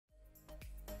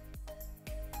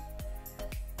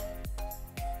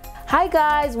Hi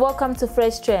guys, welcome to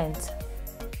Fresh Trends.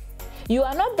 You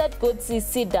are not that good, sis,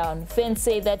 sit down. Fans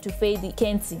say that to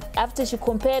Nketsi after she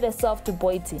compared herself to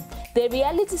Boity. The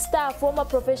reality star, former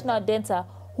professional dancer,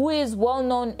 who is well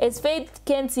known as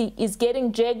Nketsi, is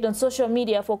getting dragged on social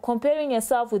media for comparing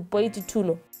herself with Boity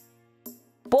Tulo.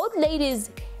 Both ladies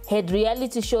had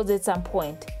reality shows at some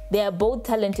point. They are both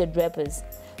talented rappers.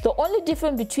 The only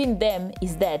difference between them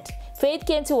is that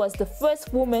Nketsi was the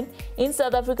first woman in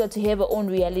South Africa to have her own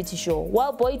reality show,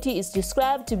 while Boity is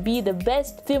described to be the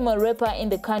best female rapper in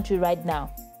the country right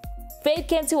now.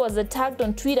 Nketsi was attacked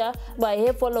on Twitter by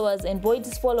her followers and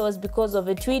Boity's followers because of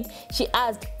a tweet. She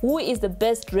asked who is the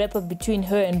best rapper between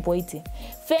her and Boity.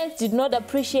 Fans did not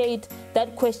appreciate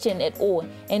that question at all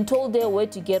and told her where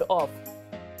to get off.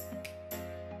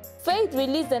 Faith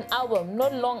released an album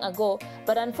not long ago,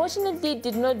 but unfortunately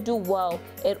did not do well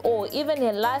at all. Even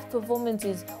her live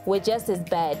performances were just as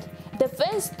bad. The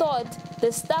fans thought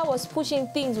the star was pushing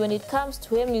things when it comes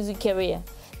to her music career,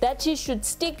 that she should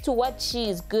stick to what she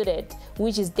is good at,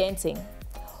 which is dancing.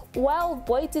 While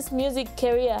Boity's music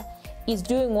career is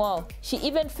doing well, she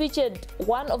even featured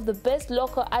one of the best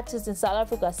local artists in South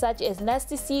Africa, such as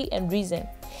Nasty C and Reason.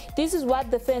 This is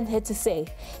what the fans had to say.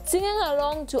 Singing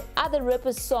along to other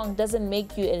rappers' songs doesn't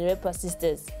make you a rapper,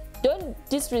 sisters. Don't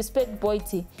disrespect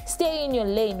Boity. Stay in your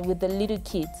lane with the little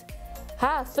kids.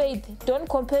 Faith, don't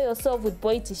compare yourself with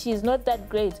Boity. She is not that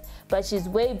great, but she's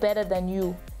way better than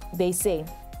you, they say.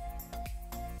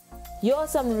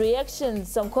 Some reactions,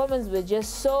 some comments were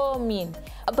just so mean.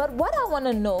 But what I want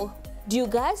to know, do you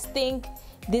guys think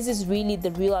this is really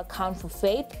the real account for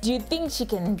Faith? Do you think she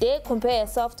can dare compare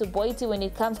herself to Boity when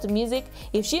it comes to music?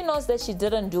 If she knows that she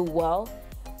didn't do well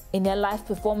in her live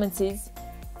performances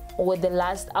or the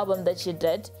last album that she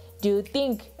did, do you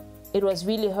think it was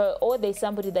really her, or there's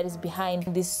somebody that is behind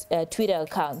this Twitter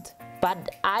account?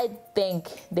 But I think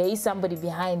there is somebody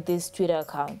behind this Twitter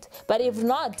account. But if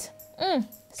not,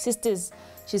 sisters,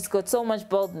 she's got so much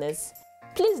boldness.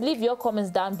 Please leave your comments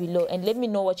down below and let me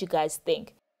know what you guys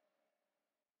think.